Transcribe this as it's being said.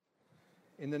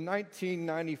In the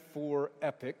 1994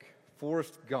 epic,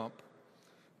 Forrest Gump,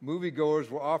 moviegoers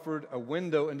were offered a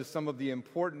window into some of the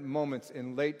important moments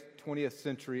in late 20th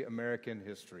century American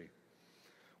history.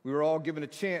 We were all given a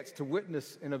chance to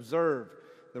witness and observe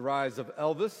the rise of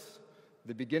Elvis,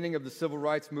 the beginning of the Civil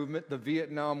Rights Movement, the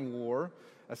Vietnam War,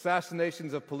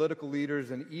 assassinations of political leaders,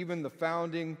 and even the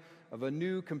founding of a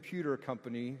new computer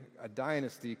company, a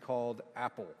dynasty called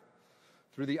Apple.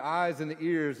 Through the eyes and the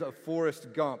ears of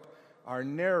Forrest Gump, our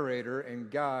narrator and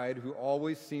guide who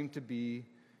always seemed to be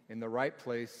in the right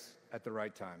place at the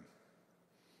right time.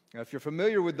 Now, if you're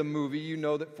familiar with the movie, you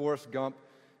know that Forrest Gump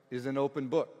is an open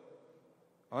book,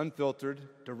 unfiltered,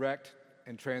 direct,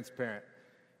 and transparent.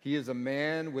 He is a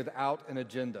man without an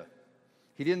agenda.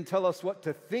 He didn't tell us what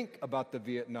to think about the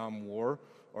Vietnam War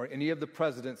or any of the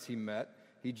presidents he met.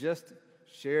 He just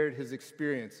shared his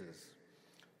experiences.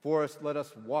 Forrest let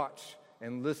us watch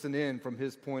and listen in from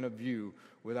his point of view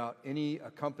without any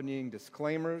accompanying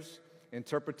disclaimers,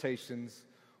 interpretations,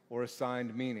 or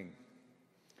assigned meaning.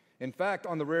 In fact,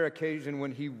 on the rare occasion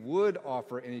when he would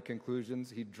offer any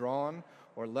conclusions he'd drawn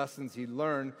or lessons he'd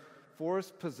learned,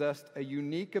 Forrest possessed a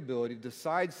unique ability to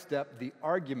sidestep the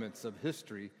arguments of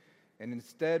history and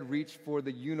instead reach for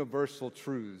the universal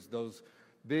truths, those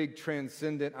big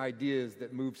transcendent ideas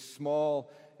that move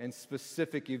small and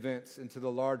specific events into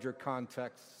the larger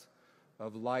contexts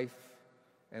of life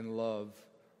and love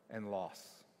and loss.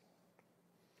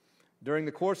 During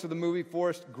the course of the movie,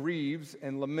 Forrest grieves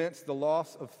and laments the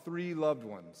loss of three loved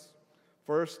ones.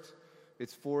 First,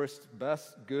 it's Forrest's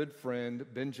best good friend,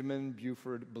 Benjamin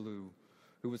Buford Blue,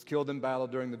 who was killed in battle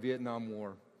during the Vietnam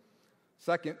War.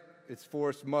 Second, it's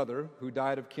Forrest's mother, who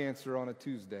died of cancer on a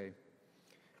Tuesday.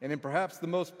 And in perhaps the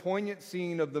most poignant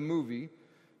scene of the movie,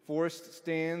 Forrest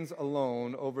stands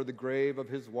alone over the grave of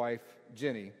his wife,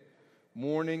 Jenny,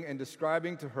 mourning and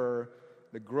describing to her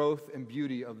the growth and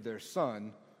beauty of their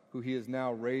son, who he is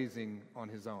now raising on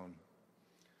his own.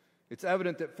 It's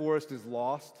evident that Forrest is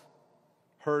lost,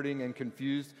 hurting and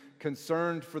confused,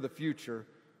 concerned for the future,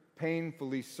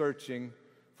 painfully searching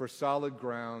for solid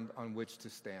ground on which to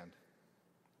stand.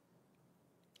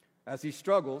 As he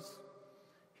struggles,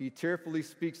 he tearfully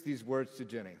speaks these words to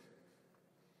Jenny.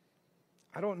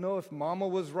 I don't know if Mama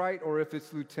was right or if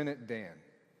it's Lieutenant Dan.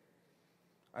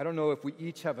 I don't know if we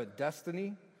each have a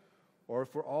destiny or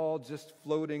if we're all just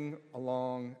floating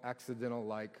along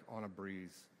accidental-like on a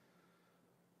breeze.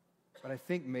 But I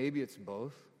think maybe it's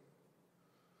both.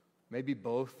 Maybe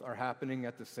both are happening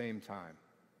at the same time.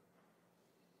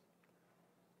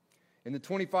 In the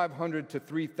 2,500 to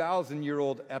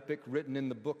 3,000-year-old epic written in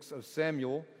the books of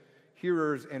Samuel,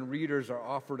 hearers and readers are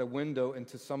offered a window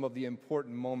into some of the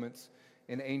important moments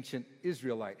in ancient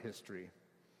Israelite history.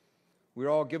 We're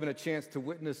all given a chance to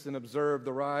witness and observe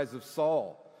the rise of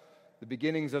Saul, the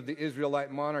beginnings of the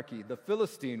Israelite monarchy, the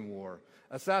Philistine War,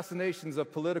 assassinations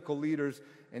of political leaders,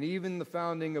 and even the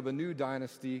founding of a new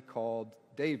dynasty called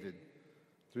David,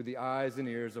 through the eyes and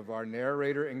ears of our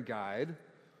narrator and guide,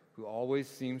 who always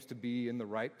seems to be in the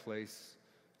right place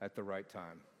at the right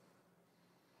time.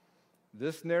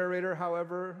 This narrator,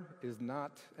 however, is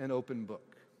not an open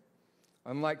book.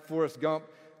 Unlike Forrest Gump,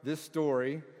 this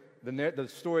story, the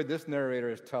story this narrator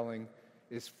is telling,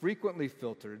 is frequently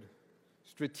filtered,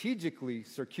 strategically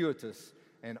circuitous,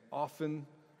 and often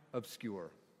obscure.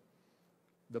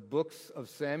 The books of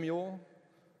Samuel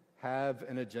have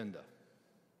an agenda.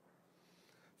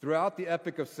 Throughout the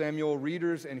epic of Samuel,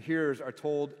 readers and hearers are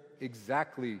told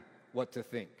exactly what to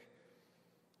think.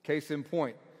 Case in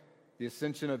point, the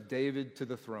ascension of David to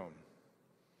the throne.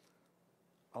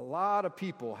 A lot of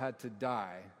people had to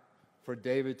die for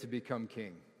David to become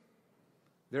king.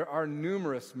 There are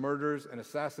numerous murders and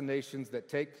assassinations that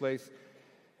take place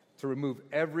to remove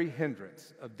every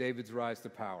hindrance of David's rise to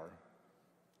power.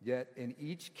 Yet in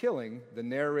each killing, the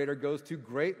narrator goes to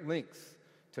great lengths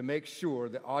to make sure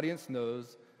the audience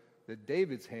knows that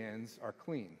David's hands are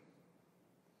clean.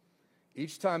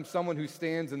 Each time someone who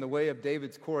stands in the way of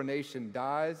David's coronation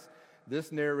dies,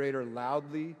 this narrator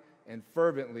loudly and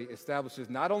fervently establishes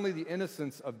not only the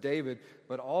innocence of David,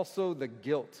 but also the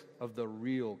guilt of the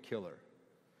real killer.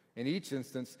 In each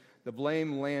instance, the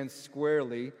blame lands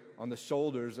squarely on the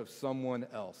shoulders of someone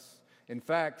else. In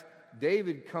fact,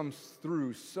 David comes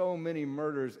through so many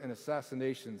murders and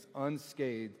assassinations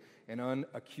unscathed and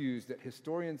unaccused that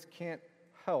historians can't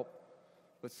help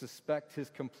but suspect his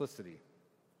complicity.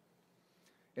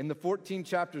 In the 14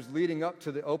 chapters leading up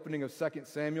to the opening of 2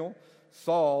 Samuel,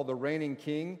 Saul, the reigning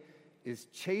king, is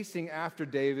chasing after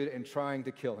David and trying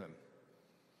to kill him.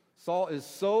 Saul is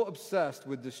so obsessed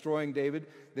with destroying David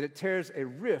that it tears a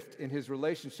rift in his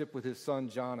relationship with his son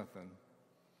Jonathan.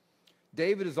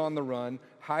 David is on the run,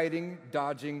 hiding,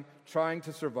 dodging, trying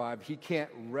to survive. He can't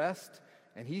rest,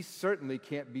 and he certainly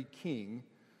can't be king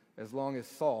as long as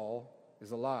Saul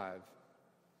is alive.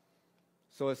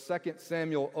 So as 2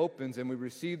 Samuel opens and we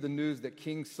receive the news that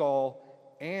King Saul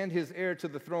and his heir to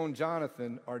the throne,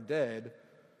 Jonathan, are dead,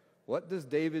 what does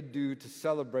David do to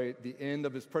celebrate the end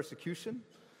of his persecution,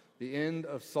 the end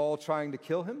of Saul trying to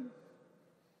kill him?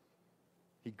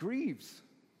 He grieves.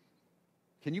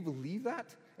 Can you believe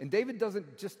that? And David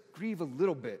doesn't just grieve a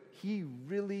little bit. He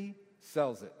really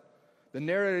sells it. The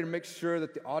narrator makes sure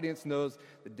that the audience knows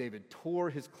that David tore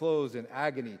his clothes in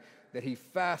agony, that he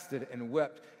fasted and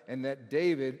wept, and that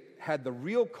David had the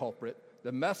real culprit,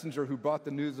 the messenger who brought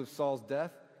the news of Saul's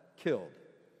death, killed.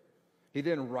 He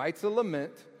then writes a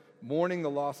lament, mourning the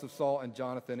loss of Saul and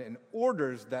Jonathan, and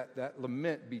orders that that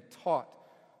lament be taught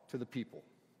to the people.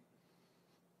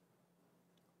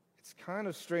 It's kind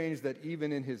of strange that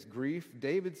even in his grief,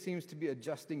 David seems to be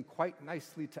adjusting quite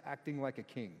nicely to acting like a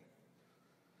king.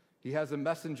 He has a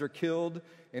messenger killed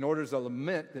and orders a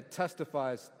lament that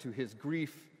testifies to his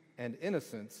grief and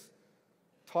innocence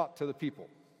taught to the people.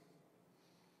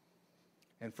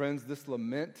 And friends, this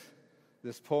lament,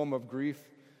 this poem of grief,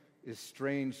 is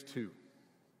strange too.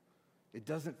 It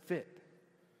doesn't fit.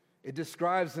 It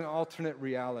describes an alternate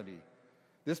reality.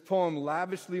 This poem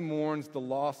lavishly mourns the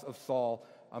loss of Saul,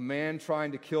 a man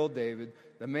trying to kill David,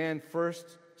 the man 1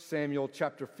 Samuel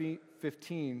chapter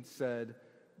 15 said,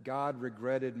 God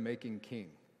regretted making king.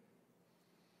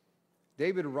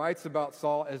 David writes about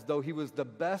Saul as though he was the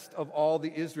best of all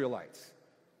the Israelites.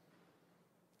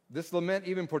 This lament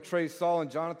even portrays Saul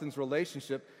and Jonathan's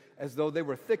relationship as though they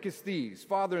were thick as thieves,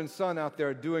 father and son out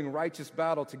there doing righteous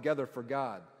battle together for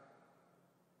God.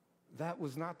 That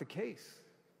was not the case.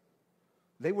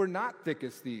 They were not thick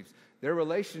as thieves. Their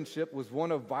relationship was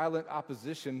one of violent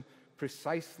opposition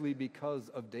precisely because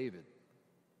of David.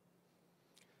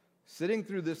 Sitting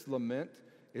through this lament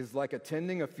is like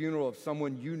attending a funeral of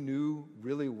someone you knew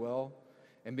really well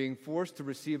and being forced to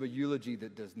receive a eulogy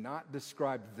that does not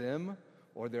describe them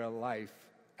or their life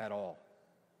at all.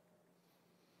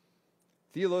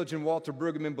 Theologian Walter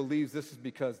Brueggemann believes this is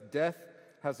because death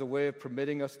has a way of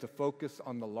permitting us to focus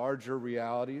on the larger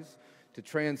realities, to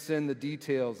transcend the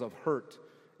details of hurt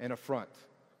and affront,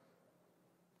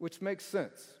 which makes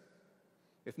sense.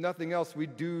 If nothing else, we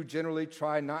do generally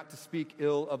try not to speak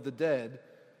ill of the dead,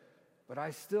 but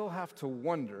I still have to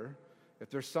wonder if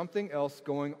there's something else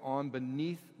going on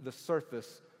beneath the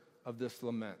surface of this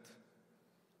lament.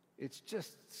 It's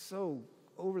just so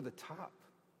over the top.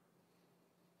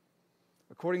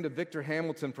 According to Victor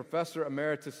Hamilton, professor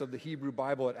emeritus of the Hebrew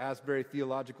Bible at Asbury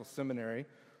Theological Seminary,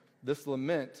 this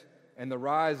lament and the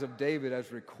rise of David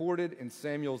as recorded in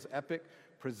Samuel's epic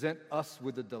present us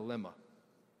with a dilemma.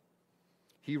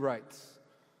 He writes,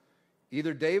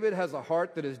 either David has a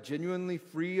heart that is genuinely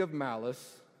free of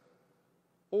malice,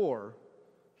 or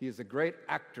he is a great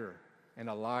actor and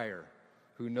a liar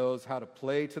who knows how to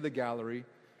play to the gallery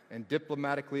and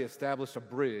diplomatically establish a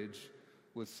bridge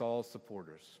with Saul's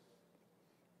supporters.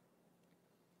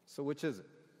 So which is it?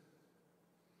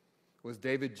 Was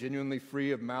David genuinely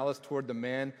free of malice toward the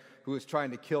man who was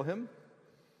trying to kill him?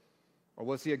 Or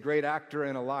was he a great actor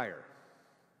and a liar?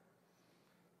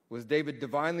 Was David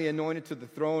divinely anointed to the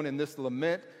throne and this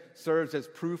lament serves as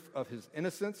proof of his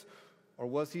innocence? Or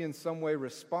was he in some way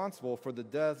responsible for the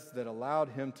deaths that allowed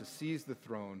him to seize the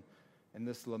throne and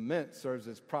this lament serves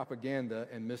as propaganda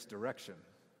and misdirection?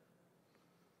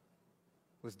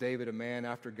 Was David a man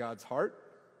after God's heart?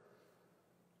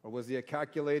 Or was he a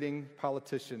calculating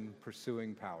politician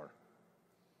pursuing power?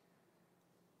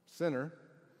 Sinner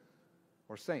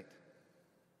or saint?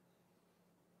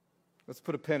 Let's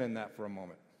put a pin in that for a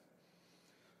moment.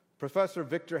 Professor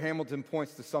Victor Hamilton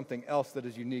points to something else that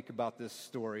is unique about this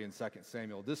story in 2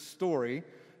 Samuel. This story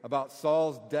about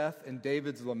Saul's death and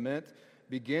David's lament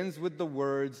begins with the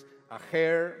words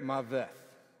Acher Maveth,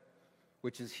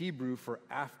 which is Hebrew for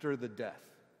after the death.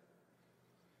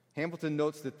 Hamilton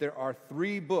notes that there are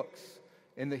 3 books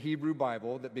in the Hebrew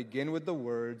Bible that begin with the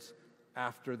words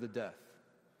after the death.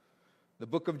 The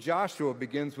book of Joshua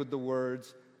begins with the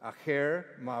words Acher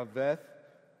Maveth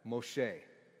Moshe,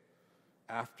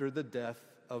 after the death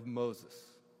of Moses.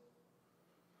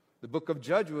 The book of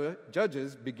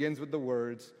Judges begins with the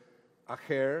words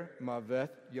Acher Maveth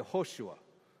Yehoshua,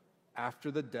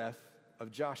 after the death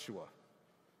of Joshua.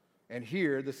 And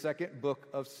here, the second book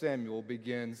of Samuel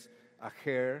begins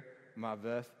Acher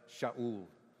Maveth Shaul,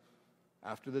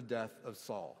 after the death of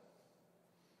Saul.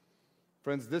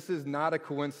 Friends, this is not a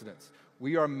coincidence.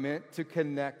 We are meant to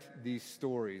connect these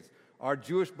stories. Our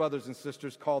Jewish brothers and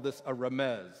sisters call this a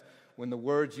remez, when the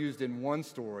words used in one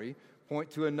story point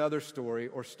to another story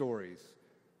or stories.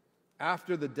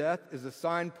 After the death is a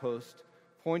signpost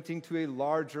pointing to a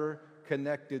larger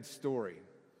connected story.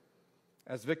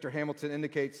 As Victor Hamilton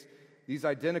indicates, these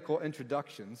identical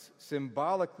introductions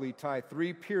symbolically tie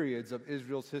three periods of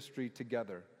Israel's history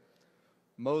together.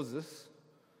 Moses,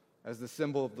 as the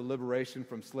symbol of the liberation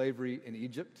from slavery in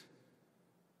Egypt.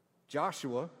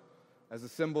 Joshua, as a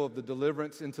symbol of the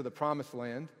deliverance into the Promised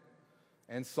Land.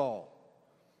 And Saul,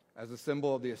 as a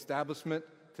symbol of the establishment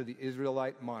to the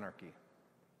Israelite monarchy.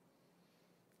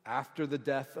 After the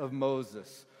death of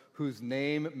Moses, whose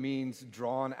name means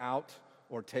drawn out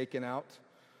or taken out,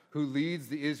 who leads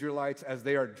the Israelites as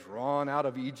they are drawn out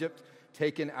of Egypt,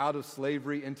 taken out of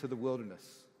slavery into the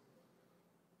wilderness.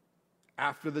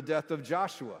 After the death of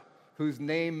Joshua, whose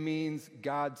name means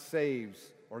God saves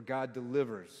or God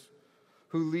delivers,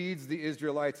 who leads the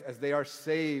Israelites as they are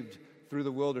saved through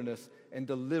the wilderness and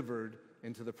delivered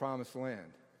into the Promised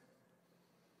Land.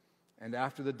 And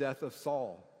after the death of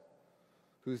Saul,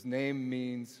 whose name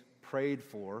means prayed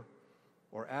for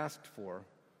or asked for,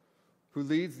 who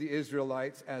leads the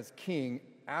Israelites as king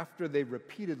after they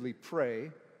repeatedly pray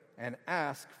and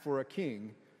ask for a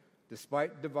king,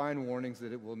 despite divine warnings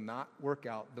that it will not work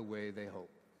out the way they hope.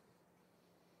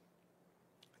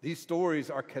 These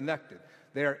stories are connected.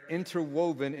 They are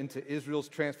interwoven into Israel's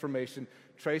transformation,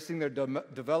 tracing their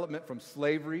development from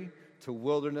slavery to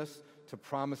wilderness to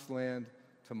Promised Land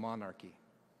to monarchy.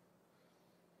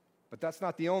 But that's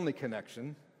not the only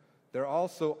connection. They're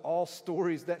also all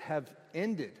stories that have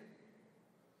ended.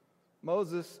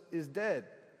 Moses is dead.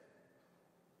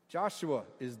 Joshua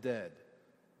is dead.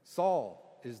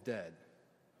 Saul is dead.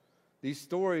 These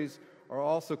stories are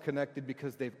also connected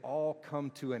because they've all come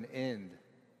to an end.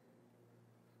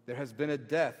 There has been a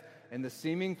death, and the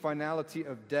seeming finality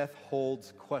of death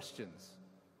holds questions.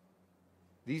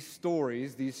 These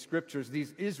stories, these scriptures,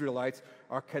 these Israelites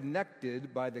are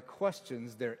connected by the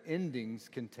questions their endings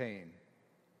contain.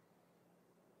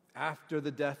 After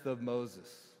the death of Moses,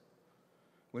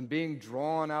 when being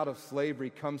drawn out of slavery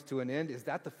comes to an end, is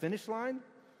that the finish line?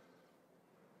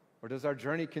 Or does our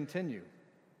journey continue?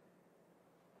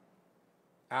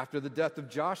 After the death of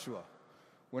Joshua,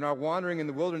 when our wandering in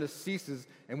the wilderness ceases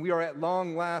and we are at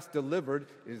long last delivered,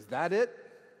 is that it?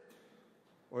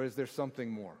 Or is there something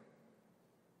more?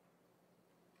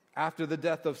 After the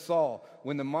death of Saul,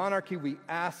 when the monarchy we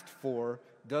asked for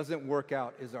doesn't work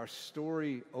out, is our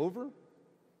story over?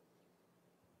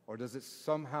 Or does it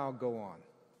somehow go on?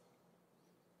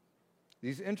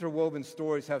 These interwoven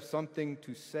stories have something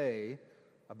to say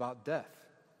about death.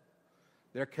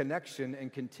 Their connection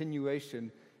and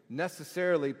continuation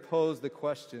necessarily pose the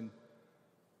question,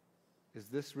 is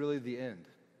this really the end?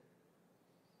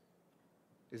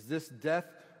 Is this death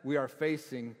we are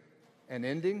facing an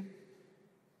ending,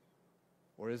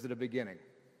 or is it a beginning?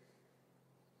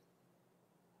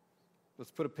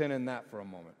 Let's put a pin in that for a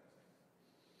moment.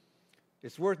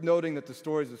 It's worth noting that the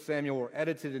stories of Samuel were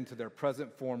edited into their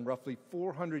present form roughly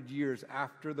 400 years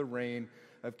after the reign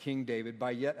of King David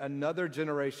by yet another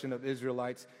generation of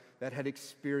Israelites that had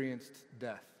experienced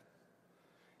death.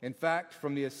 In fact,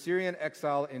 from the Assyrian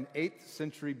exile in 8th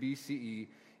century BCE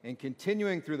and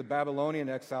continuing through the Babylonian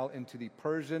exile into the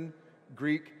Persian,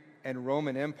 Greek, and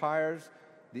Roman empires,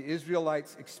 the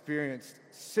Israelites experienced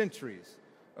centuries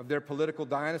of their political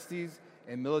dynasties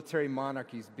and military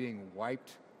monarchies being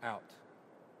wiped out.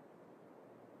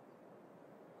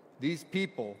 These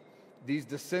people, these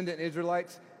descendant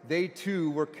Israelites, they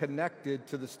too were connected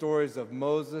to the stories of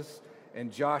Moses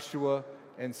and Joshua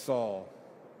and Saul.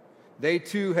 They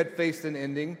too had faced an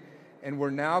ending and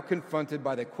were now confronted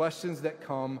by the questions that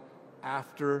come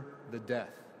after the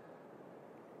death.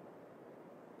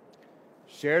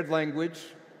 Shared language,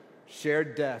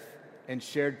 shared death, and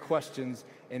shared questions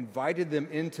invited them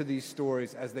into these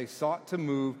stories as they sought to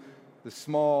move the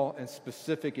small and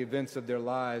specific events of their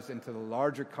lives into the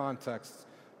larger contexts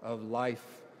of life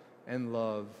and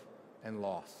love and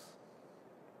loss.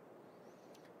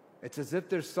 It's as if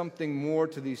there's something more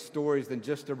to these stories than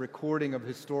just a recording of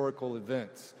historical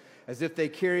events, as if they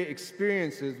carry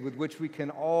experiences with which we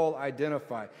can all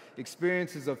identify,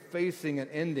 experiences of facing an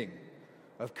ending,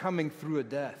 of coming through a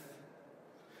death.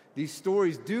 These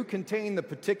stories do contain the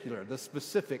particular, the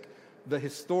specific, the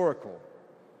historical,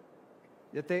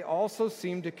 yet they also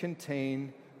seem to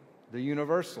contain the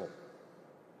universal.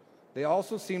 They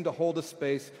also seem to hold a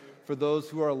space for those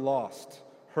who are lost,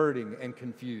 hurting, and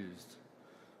confused,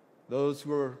 those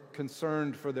who are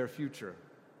concerned for their future,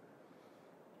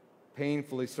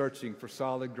 painfully searching for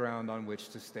solid ground on which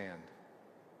to stand.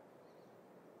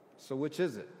 So which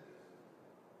is it?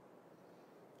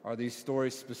 Are these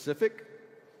stories specific,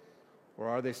 or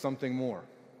are they something more?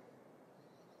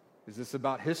 Is this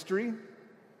about history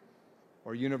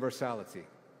or universality?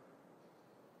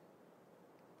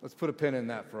 Let's put a pin in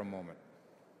that for a moment.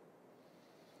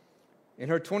 In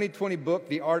her 2020 book,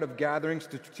 The Art of Gathering,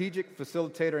 strategic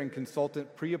facilitator and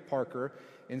consultant Priya Parker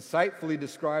insightfully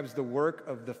describes the work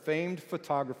of the famed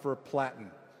photographer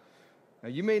Platten. Now,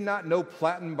 you may not know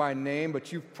Platten by name,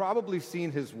 but you've probably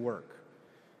seen his work.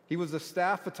 He was a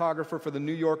staff photographer for the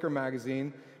New Yorker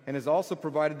magazine and has also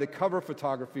provided the cover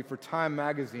photography for Time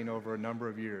magazine over a number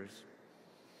of years.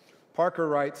 Parker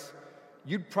writes,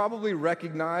 "You'd probably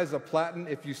recognize a Platten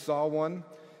if you saw one.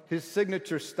 His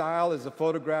signature style is a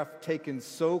photograph taken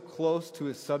so close to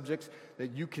his subjects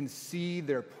that you can see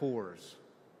their pores."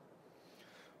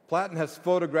 Platten has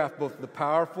photographed both the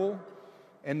powerful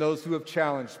and those who have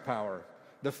challenged power,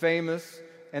 the famous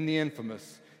and the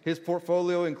infamous. His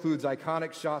portfolio includes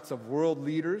iconic shots of world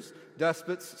leaders,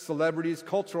 despots, celebrities,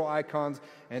 cultural icons,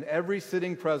 and every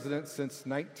sitting president since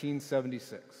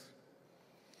 1976.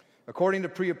 According to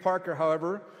Priya Parker,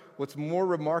 however, what's more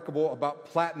remarkable about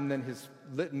Platten than his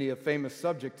litany of famous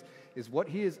subjects is what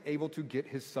he is able to get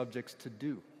his subjects to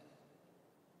do.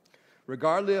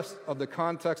 Regardless of the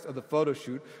context of the photo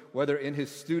shoot, whether in his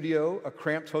studio, a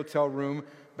cramped hotel room,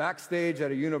 backstage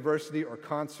at a university or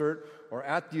concert, or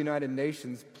at the United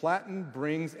Nations, Platten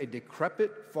brings a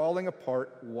decrepit, falling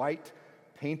apart, white,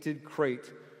 painted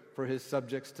crate for his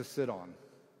subjects to sit on.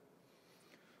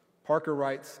 Parker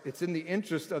writes, "It's in the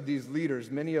interest of these leaders,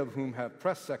 many of whom have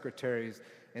press secretaries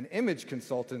and image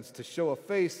consultants, to show a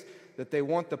face that they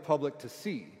want the public to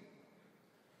see.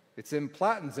 It's in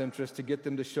Platten's interest to get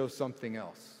them to show something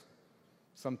else,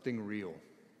 something real."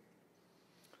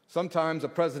 Sometimes a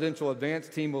presidential advance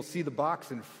team will see the box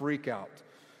and freak out.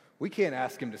 "We can't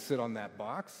ask him to sit on that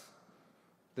box."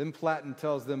 Then Platten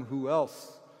tells them who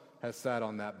else has sat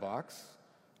on that box,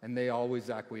 and they always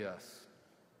acquiesce.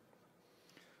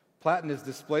 Platten is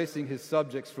displacing his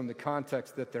subjects from the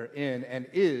context that they're in and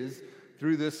is,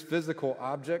 through this physical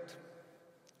object,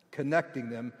 connecting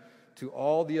them to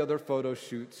all the other photo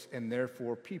shoots and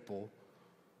therefore people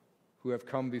who have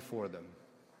come before them.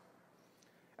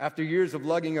 After years of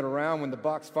lugging it around, when the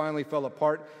box finally fell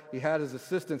apart, he had his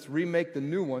assistants remake the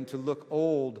new one to look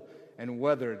old and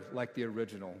weathered like the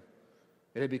original.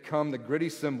 It had become the gritty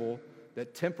symbol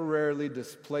that temporarily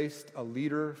displaced a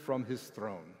leader from his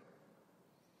throne.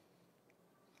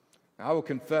 Now, I will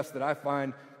confess that I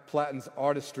find Platten's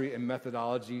artistry and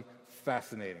methodology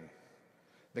fascinating.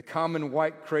 The common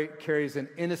white crate carries an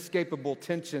inescapable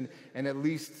tension and at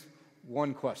least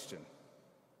one question.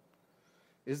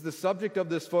 Is the subject of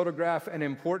this photograph an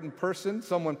important person,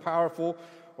 someone powerful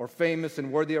or famous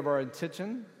and worthy of our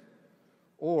attention?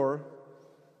 Or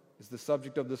is the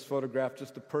subject of this photograph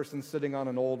just a person sitting on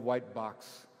an old white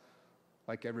box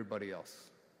like everybody else?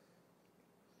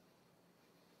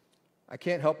 I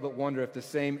can't help but wonder if the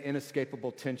same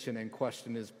inescapable tension and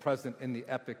question is present in the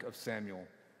epic of Samuel.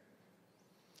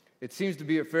 It seems to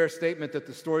be a fair statement that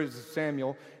the stories of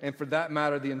Samuel, and for that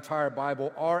matter, the entire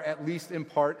Bible, are at least in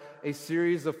part a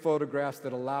series of photographs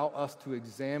that allow us to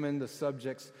examine the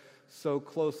subjects so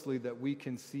closely that we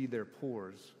can see their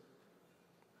pores.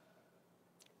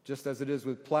 Just as it is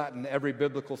with Platten, every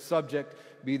biblical subject,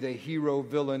 be they hero,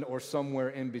 villain, or somewhere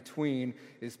in between,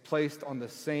 is placed on the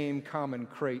same common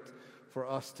crate for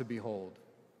us to behold.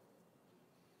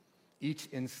 Each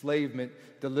enslavement,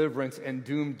 deliverance, and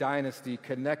doomed dynasty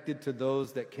connected to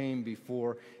those that came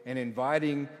before and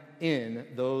inviting in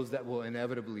those that will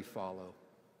inevitably follow.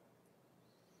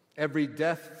 Every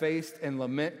death faced and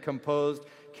lament composed,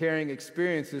 carrying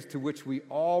experiences to which we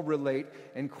all relate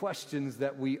and questions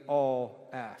that we all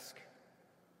ask.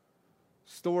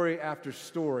 Story after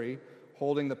story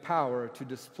holding the power to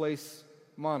displace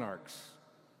monarchs,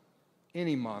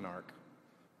 any monarch,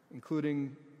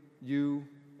 including you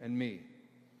and me,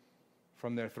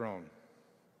 from their throne.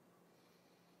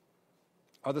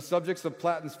 Are the subjects of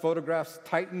Platten's photographs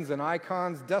titans and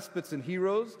icons, despots and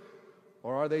heroes,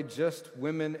 or are they just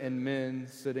women and men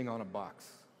sitting on a box?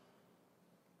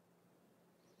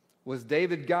 Was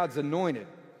David God's anointed,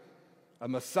 a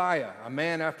Messiah, a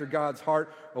man after God's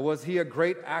heart, or was he a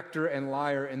great actor and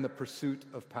liar in the pursuit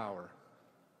of power?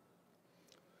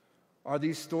 Are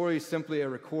these stories simply a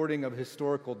recording of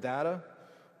historical data,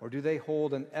 or do they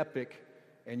hold an epic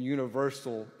and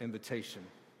universal invitation?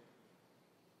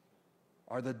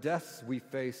 Are the deaths we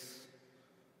face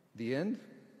the end,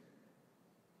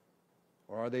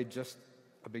 or are they just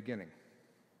a beginning?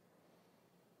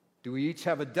 Do we each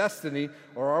have a destiny,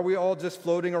 or are we all just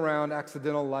floating around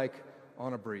accidental like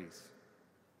on a breeze?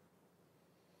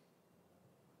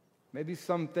 Maybe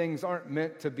some things aren't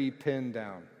meant to be pinned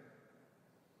down.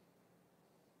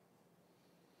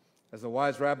 As a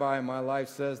wise rabbi in my life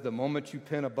says, the moment you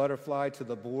pin a butterfly to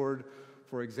the board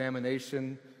for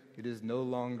examination, it is no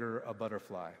longer a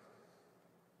butterfly.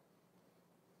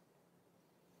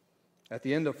 At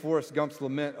the end of Forrest Gump's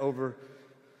lament over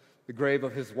the grave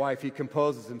of his wife, he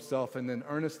composes himself and then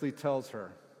earnestly tells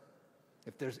her,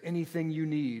 "If there's anything you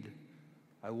need,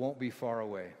 I won't be far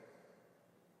away."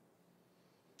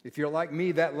 If you're like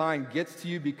me, that line gets to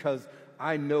you because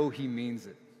I know he means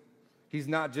it. He's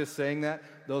not just saying that.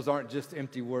 Those aren't just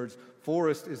empty words.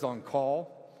 Forrest is on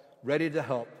call, ready to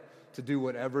help, to do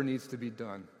whatever needs to be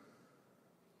done.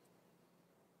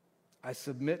 I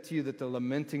submit to you that the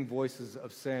lamenting voices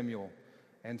of Samuel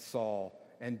and Saul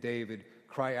and David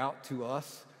cry out to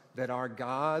us that our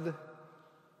God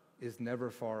is never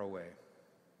far away.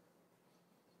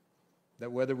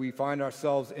 That whether we find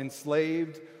ourselves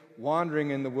enslaved, wandering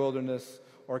in the wilderness,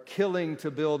 or killing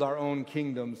to build our own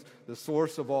kingdoms, the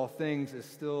source of all things is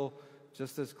still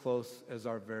just as close as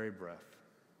our very breath.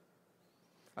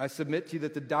 I submit to you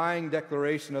that the dying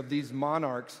declaration of these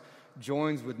monarchs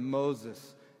joins with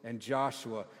Moses and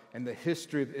Joshua and the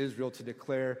history of Israel to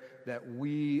declare that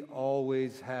we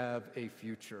always have a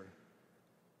future.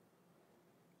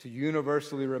 To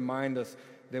universally remind us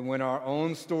that when our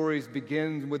own stories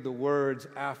begin with the words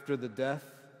 "after the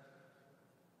death,"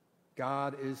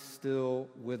 God is still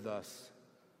with us,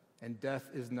 and death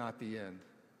is not the end.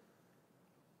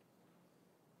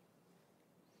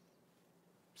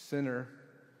 Sinner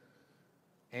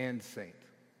and saint,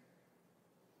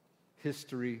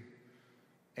 history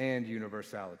and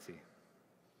universality,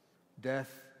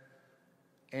 death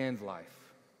and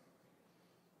life,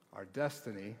 our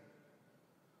destiny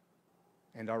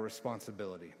and our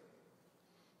responsibility.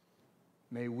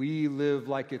 May we live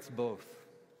like it's both,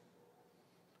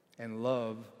 and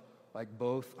love like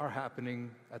both are happening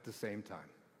at the same time.